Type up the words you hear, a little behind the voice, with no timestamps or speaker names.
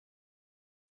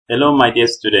Hello my dear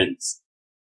students,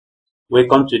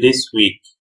 welcome to this week.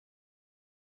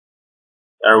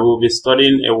 I will be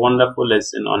studying a wonderful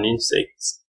lesson on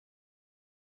insects.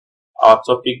 Our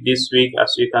topic this week,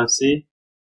 as you can see,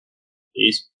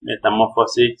 is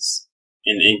metamorphosis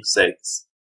in insects.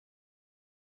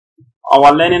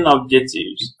 Our learning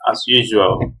objectives, as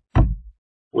usual,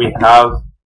 we have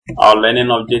our learning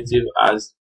objective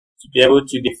as to be able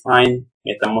to define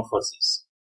metamorphosis.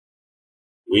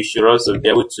 We should also be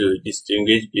able to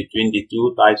distinguish between the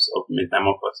two types of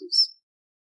metamorphosis.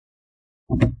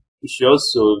 We should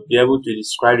also be able to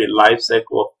describe the life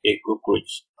cycle of a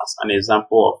cockroach as an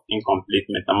example of incomplete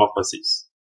metamorphosis.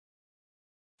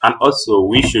 And also,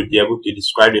 we should be able to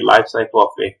describe the life cycle of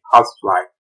a housefly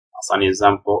as an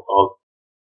example of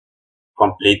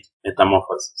complete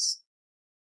metamorphosis.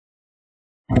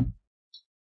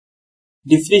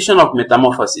 Definition of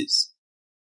metamorphosis.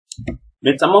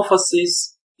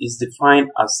 Metamorphosis is defined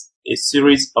as a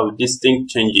series of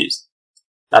distinct changes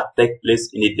that take place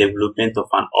in the development of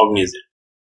an organism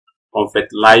from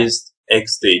fertilized egg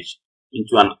stage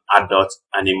into an adult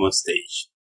animal stage.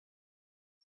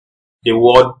 The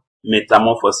word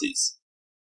metamorphosis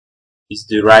is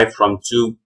derived from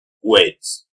two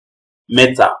words: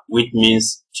 meta, which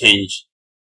means change,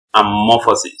 and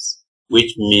morphosis,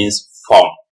 which means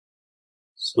form.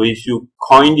 So if you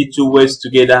coin the two words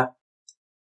together,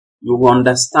 you will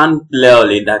understand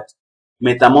clearly that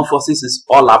metamorphosis is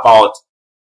all about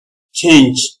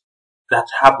change that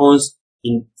happens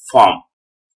in form.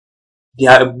 The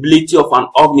ability of an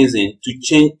organism to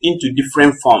change into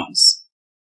different forms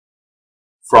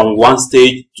from one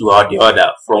stage to the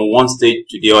other, from one stage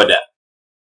to the other.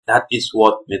 That is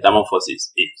what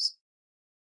metamorphosis is.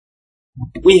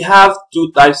 We have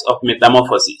two types of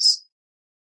metamorphosis.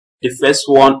 The first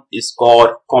one is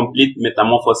called complete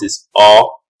metamorphosis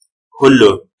or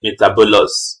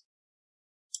holometabolous.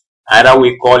 Either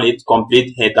we call it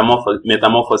complete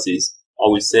metamorphosis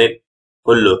or we say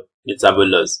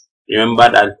holometabolous. Remember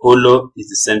that holo is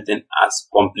the same thing as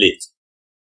complete.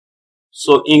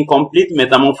 So in complete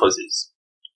metamorphosis,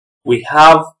 we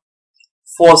have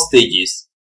four stages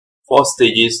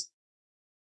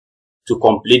to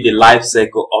complete the life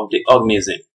cycle of the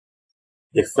organism.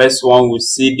 The first one, we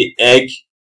see the egg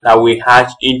that will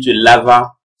hatch into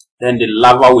larva. Then the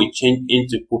larva will change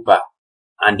into pupa,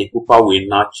 and the pupa will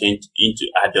now change into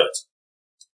adult.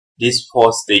 These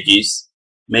four stages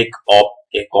make up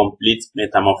a complete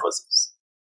metamorphosis.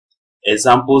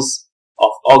 Examples of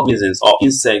organisms or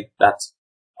insects that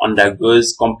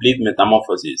undergoes complete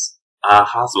metamorphosis are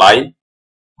housefly,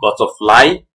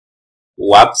 butterfly,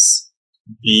 wasps,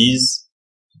 bees,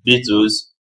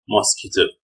 beetles, mosquito.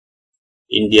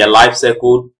 In their life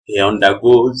cycle, they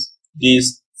undergo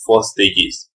these four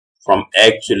stages: from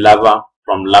egg to larva,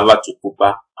 from larva to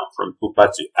pupa, and from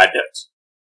pupa to adult.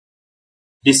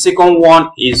 The second one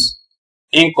is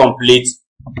incomplete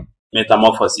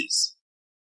metamorphosis.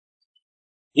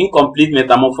 Incomplete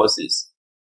metamorphosis.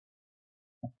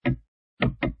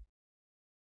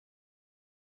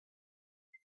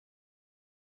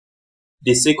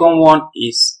 The second one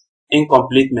is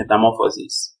incomplete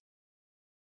metamorphosis.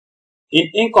 In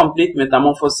incomplete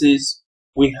metamorphosis,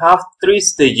 we have three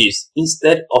stages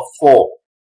instead of four.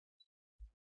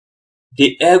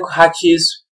 The egg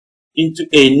hatches into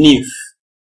a nymph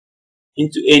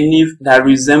that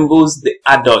resembles the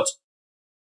adult,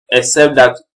 except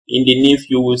that in the nymph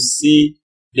you will see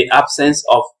the absence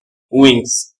of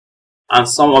wings, and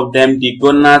some of them, the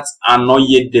gonads are not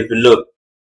yet developed.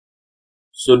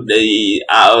 So they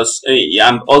are,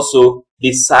 and also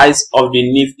the size of the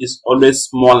nymph is always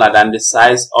smaller than the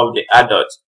size of the adult.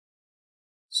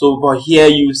 So but here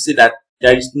you see that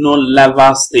there is no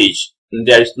larva stage, and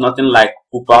there is nothing like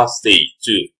pupa stage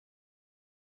too.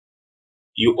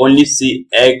 You only see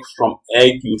egg, from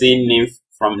egg you see nymph,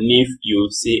 from nymph you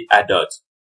see adult.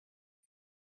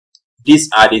 These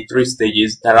are the three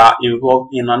stages that are involved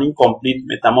in an incomplete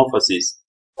metamorphosis,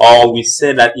 or we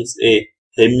say that it's a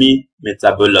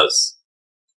hemimetabolous.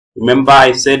 Remember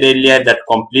I said earlier that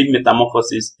complete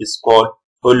metamorphosis is called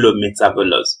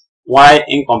holometabolous, while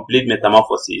incomplete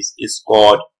metamorphosis is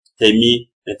called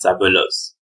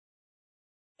hemimetabolous.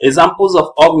 Examples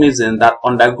of organisms that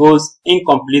undergoes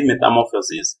incomplete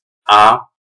metamorphosis are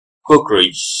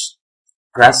cockroach,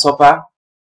 grasshopper,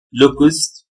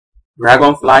 locust,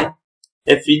 dragonfly,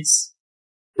 aphids,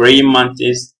 praying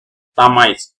mantis,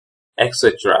 termites,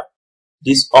 etc.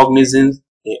 These organisms,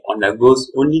 they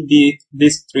undergoes only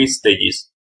these three stages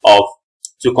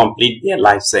to complete their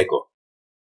life cycle.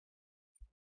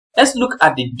 Let's look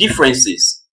at the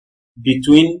differences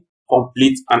between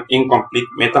complete and incomplete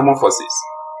metamorphosis.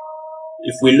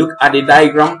 if we look at the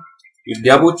diagram, you'll be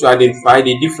able to identify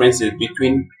the differences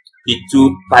between the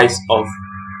two types of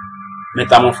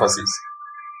metamorphosis.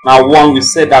 Now, one, we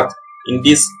said that in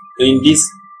this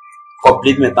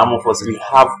complete metamorphosis, we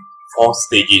have 4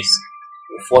 stages.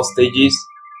 4 stages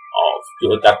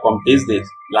that completes the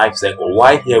life cycle.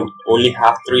 Why here we only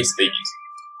have 3 stages?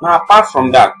 Now, apart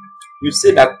from that, we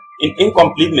say that in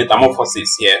incomplete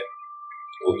metamorphosis here,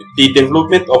 the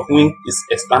development of wing is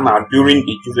external during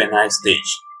the juvenile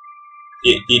stage.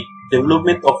 The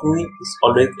development of wing is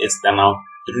always external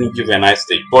during juvenile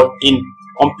stage, but in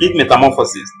complete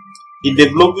metamorphosis, the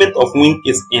development of wing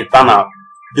is internal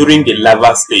during the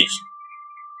larval stage.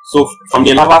 So from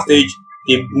the larval stage,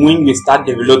 the wing will start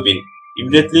developing.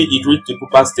 Immediately it reaches the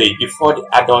pupa stage. Before the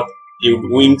adult, the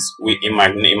wings will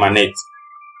emanate.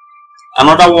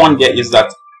 Another one there is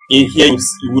that in here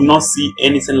you will not see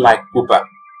anything like pupa.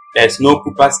 There is no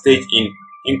pupa stage in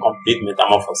incomplete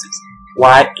metamorphosis.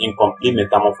 While in complete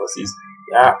metamorphosis,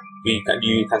 yeah,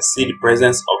 you can see the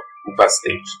presence of pupa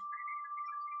stage.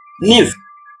 Nymph.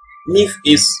 Nymph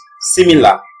is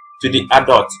similar to the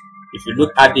adult. If you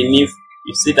look at the nymph,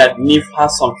 you see that nymph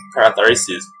has some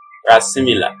characteristics that are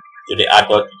similar to the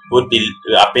adult. Both the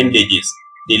appendages,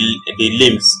 the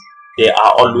limbs, they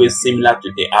are always similar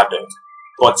to the adult.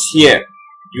 But here,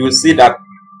 you will see that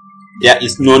there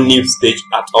is no nymph stage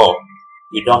at all.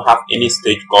 We don't have any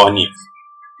stage called nymph.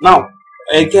 Now,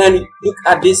 again, look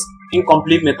at this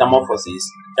incomplete metamorphosis.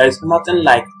 There is nothing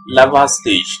like larval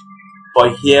stage,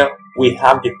 but here we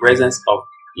have the presence of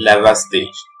larval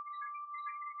stage.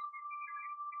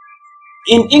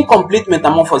 In incomplete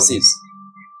metamorphosis,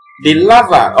 the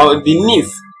larva or the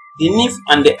nymph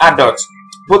and the adult,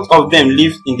 both of them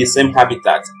live in the same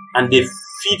habitat and they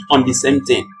feed on the same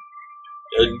thing,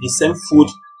 the same food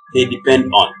they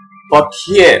depend on. But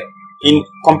here in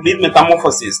complete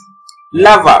metamorphosis,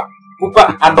 larva, pupa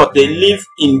and adult, they live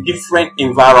in different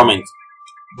environments.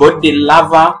 Both the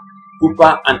larva,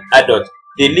 pupa and adult,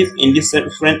 they live in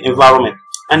different environment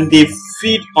and they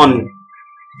feed on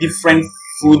different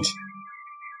food,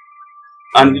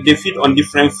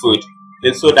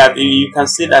 so that you can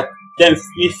see that them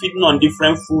feeding on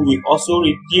different food will also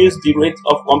reduce the rate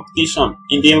of competition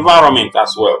in the environment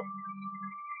as well.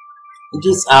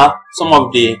 These are some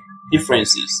of the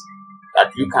differences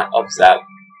that you can observe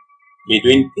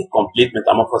between a complete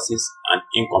metamorphosis and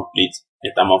incomplete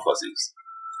metamorphosis.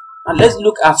 And let's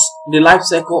look at the life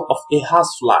cycle of a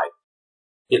housefly.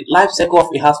 The life cycle of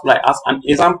a housefly as an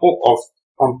example of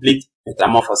complete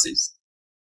metamorphosis.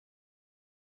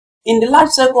 In the life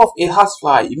cycle of a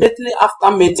housefly, immediately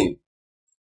after mating,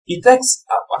 it takes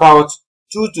about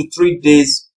 2 to 3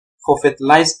 days for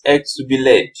fertilized eggs to be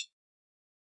laid.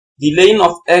 The laying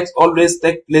of eggs always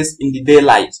takes place in the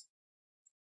daylight.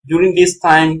 During this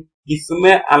time, the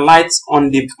female alights on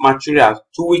the material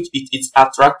to which it is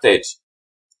attracted.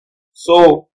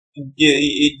 So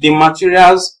the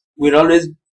materials will always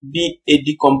be a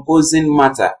decomposing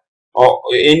matter or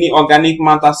any organic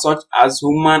matter such as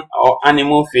human or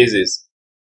animal feces.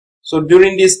 So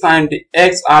during this time, the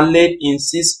eggs are laid in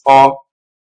 6 or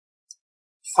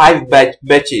 5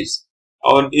 batches,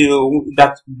 or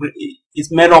that is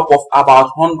made up of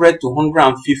about 100 to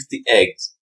 150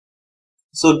 eggs.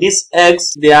 So these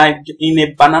eggs, they are in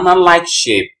a banana-like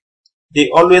shape. They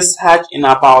always hatch in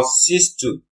about 6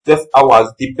 to 12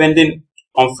 hours depending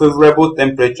on favorable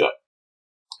temperature.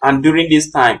 And during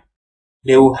this time,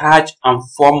 they will hatch and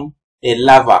form a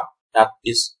larva that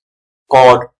is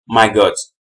called maggot.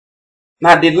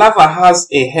 Now the larva has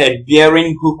a head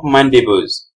bearing hook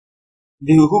mandibles.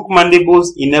 The hook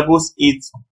mandibles enables it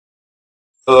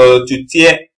to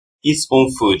tear its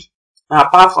own food. Now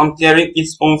apart from tearing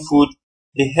its own food,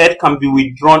 the head can be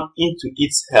withdrawn into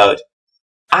its head.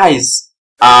 Eyes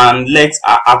and legs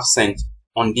are absent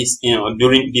on this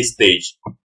during this stage.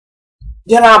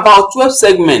 There are about 12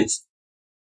 segments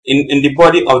in the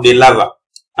body of the larva,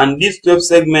 and these 12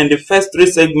 segments, the first 3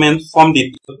 segments form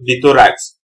the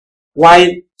thorax,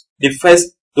 while the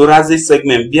first thoracic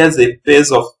segment bears a pair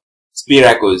of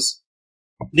spiracles.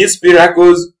 These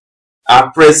spiracles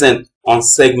are present on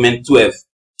segment 12.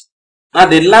 Now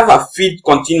the larva feeds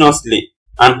continuously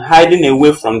and hiding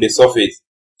away from the surface.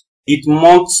 It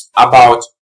molts about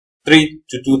 3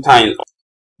 to 2 times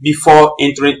before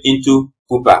entering into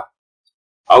pupa.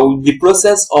 The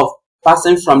process of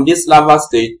passing from this larval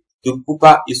stage to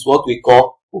pupa is what we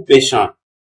call pupation.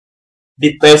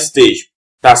 The first stage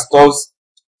that stops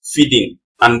feeding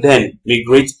and then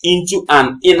migrates into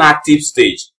an inactive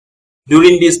stage.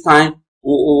 During this time,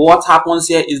 what happens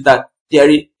here is that there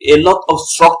is a lot of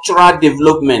structural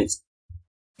development.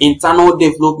 Internal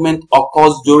development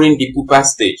occurs during the pupa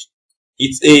stage.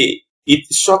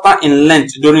 It's shorter in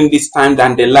length during this time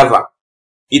than the larva.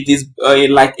 It is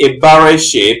like a barrel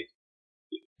shape.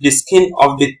 The skin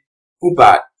of the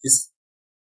pupa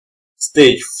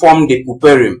stage form the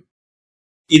puparium.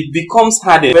 It becomes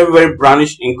hard and very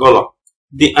brownish in color.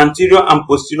 The anterior and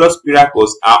posterior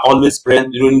spiracles are always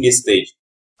present during this stage.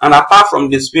 And apart from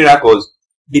the spiracles,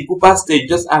 the pupa stage,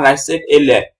 just as I said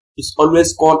earlier, is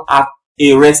always called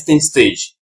a resting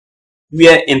stage,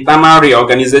 where internal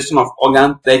reorganization of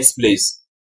organ takes place.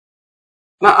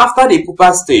 Now, after the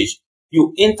pupa stage,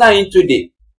 you enter into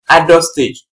the adult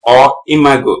stage or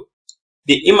imago.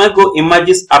 The imago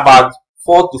emerges about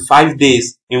 4 to 5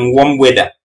 days in warm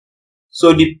weather.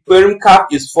 So the puparium cap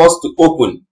is forced to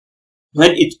open.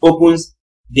 When it opens,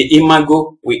 the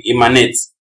imago will emanate,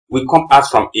 will come out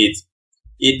from it.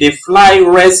 If the fly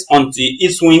rests until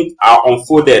its wings are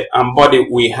unfolded and body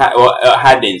will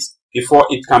hardens before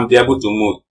it can be able to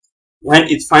move. When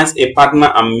it finds a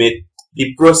partner and mate,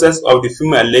 the process of the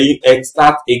female laying egg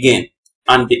starts again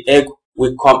and the egg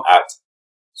will come out.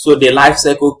 So the life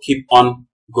cycle keep on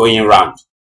going round.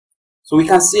 So we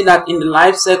can see that in the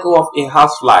life cycle of a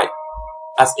housefly,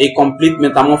 as a complete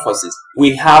metamorphosis,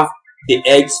 we have the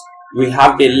eggs, we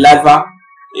have the larva,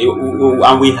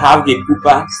 and we have the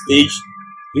pupa stage,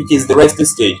 which is the resting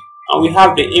stage, and we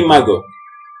have the imago.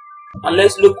 And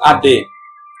let's look at the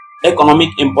economic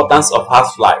importance of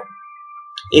housefly.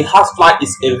 A housefly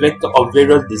is a vector of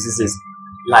various diseases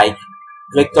like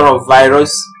vector of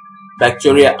virus,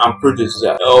 bacteria, and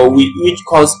protozoa, which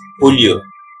cause polio,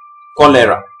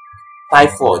 cholera,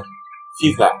 typhoid,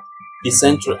 fever,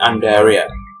 dysentery, and diarrhea.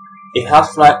 A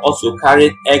housefly also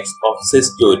carried eggs of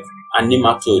cestode and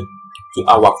nematode to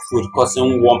our food,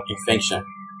 causing worm infection.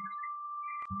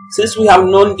 Since we have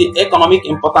known the economic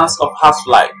importance of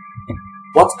housefly,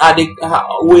 what are the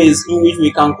ways in which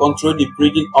we can control the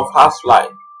breeding of housefly?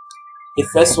 The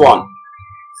first one,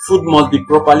 food must be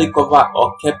properly covered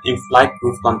or kept in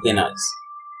fly-proof containers.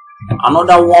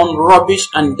 Another one, rubbish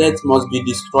and dirt must be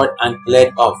destroyed and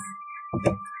cleared off.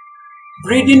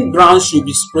 Breeding grounds should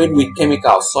be sprayed with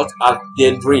chemicals such as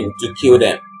deodorant to kill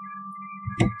them.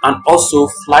 And also,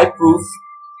 fly-proof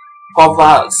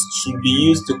covers should be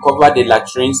used to cover the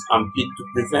latrines and pit to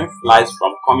prevent flies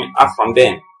from coming out from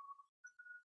them.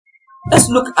 Let's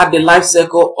look at the life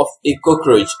cycle of a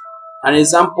cockroach, an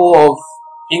example of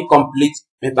incomplete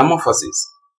metamorphosis.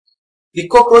 The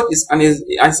cockroach is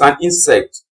an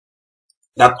insect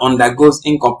that undergoes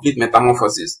incomplete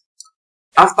metamorphosis.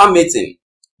 After mating,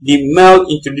 the male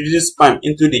introduces sperm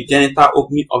into the genital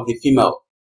opening of the female.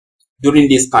 During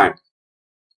this time,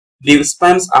 the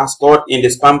sperms are stored in the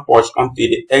sperm pouch until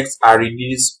the eggs are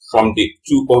released from the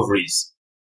 2 ovaries.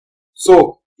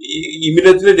 So,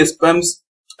 immediately the sperms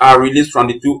are released from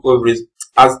the 2 ovaries.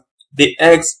 As the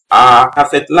eggs are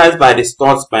fertilized by the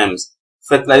stored sperms,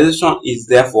 fertilization is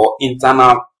therefore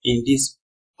internal in this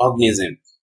organism.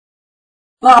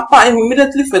 Now,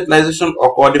 immediately fertilization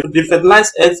occurs, the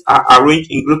fertilized eggs are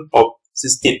arranged in groups of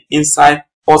 16 inside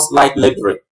pulse-like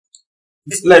leathery.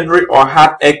 This leathery or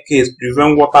hard egg case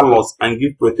prevent water loss and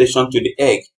give protection to the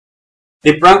egg.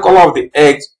 The brown color of the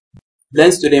egg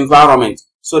blends to the environment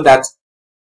so that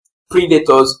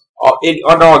predators or any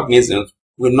other organisms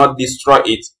will not destroy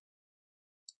it.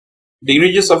 The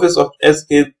rigid surface of egg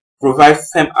case provides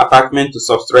firm attachment to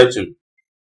substratum.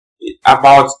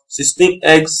 About 16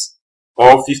 eggs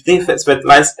or 15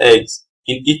 fertilized eggs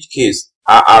in each case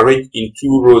are arranged in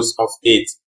 2 rows of 8.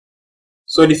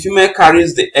 So the female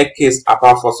carries the egg case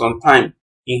apart for some time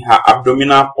in her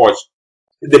abdominal pouch,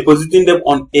 depositing them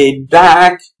on a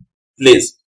dark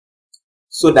place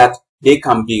so that they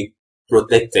can be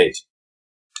protected.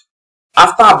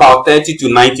 After about 30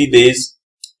 to 90 days,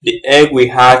 the egg will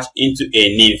hatch into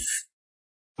a nymph.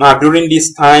 Now during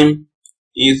this time,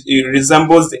 it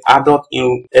resembles the adult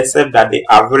except that they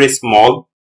are very small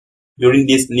during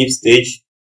this nymph stage,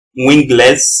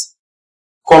 wingless,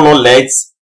 colorless,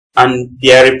 and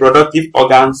their reproductive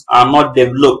organs are not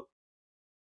developed.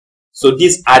 So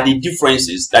these are the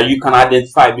differences that you can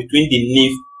identify between the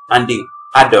nymph and the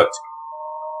adult.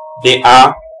 They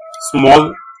are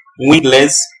small,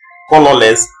 wingless,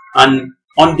 colorless, and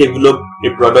undeveloped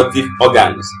reproductive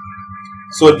organs.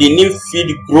 So the nymph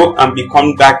feed, grow, and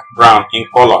become dark brown in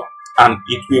color, and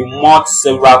it will molt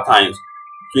several times.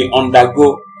 It will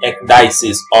undergo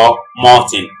ecdysis or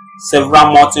molting.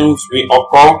 Several moltings will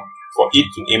occur for it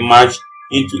to emerge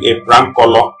into a brown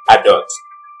color adult.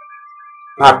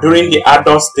 Now during the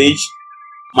adult stage,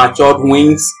 matured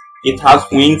wings, it has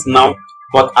wings now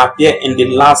but appear in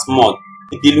the last month.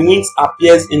 The wings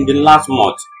appears in the last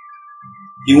month.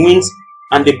 The wings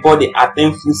and the body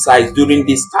attain full size during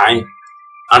this time,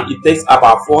 and it takes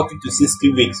about 40 to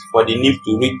 60 weeks for the nymph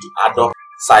to reach adult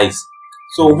size.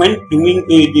 So when the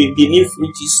nymph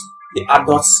reaches the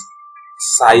adult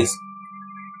size,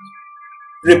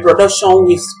 reproduction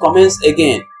will commence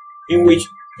again, in which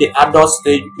the adult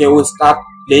stage they will start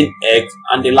laying eggs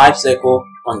and the life cycle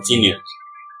continues.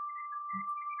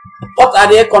 What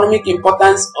are the economic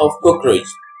importance of cockroach?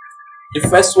 The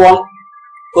first one,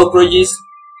 cockroaches,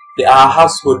 they are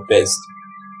household pests.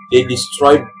 They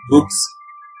destroy books,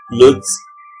 clothes,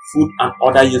 food and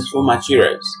other useful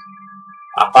materials.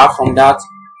 Apart from that,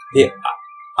 they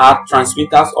are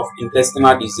transmitters of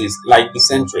intestinal disease like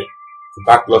dysentery,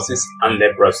 tuberculosis and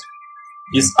leprosy.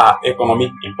 These are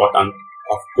economic importance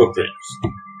of cockroaches.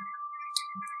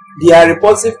 Their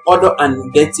repulsive odor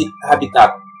and dirty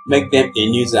habitat make them a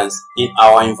nuisance in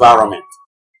our environment.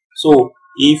 So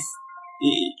if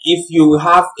you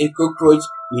have a cockroach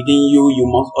within you, you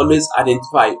must always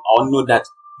identify or know that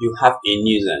you have a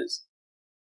nuisance,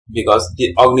 because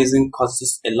the organism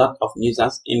causes a lot of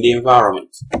nuisance in the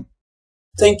environment.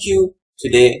 Thank you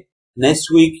today.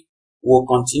 Next week we'll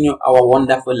continue our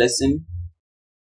wonderful lesson